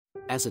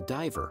As a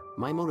diver,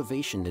 my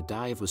motivation to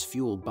dive was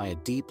fueled by a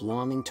deep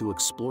longing to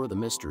explore the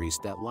mysteries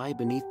that lie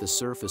beneath the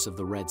surface of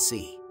the Red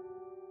Sea.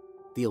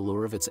 The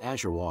allure of its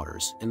azure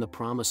waters and the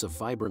promise of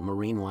vibrant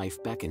marine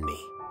life beckoned me.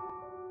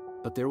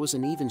 But there was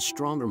an even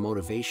stronger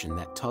motivation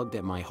that tugged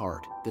at my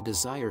heart, the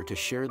desire to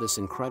share this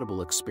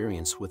incredible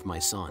experience with my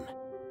son.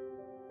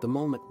 The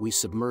moment we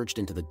submerged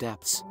into the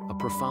depths, a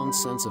profound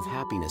sense of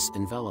happiness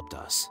enveloped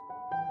us.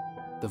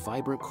 The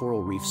vibrant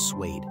coral reefs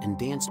swayed and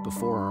danced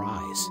before our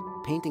eyes,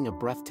 painting a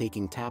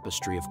breathtaking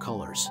tapestry of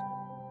colors.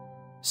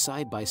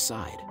 Side by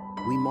side,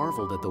 we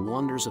marveled at the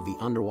wonders of the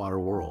underwater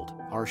world,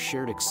 our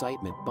shared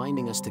excitement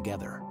binding us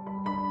together.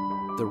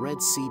 The Red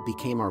Sea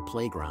became our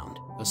playground,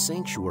 a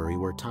sanctuary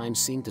where time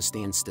seemed to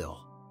stand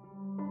still.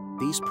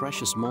 These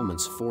precious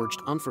moments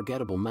forged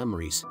unforgettable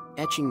memories,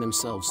 etching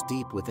themselves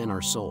deep within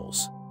our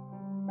souls.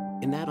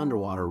 In that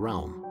underwater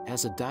realm,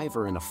 as a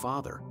diver and a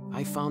father,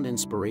 I found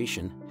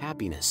inspiration,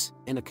 happiness,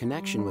 and a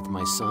connection with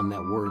my son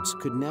that words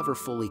could never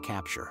fully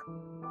capture.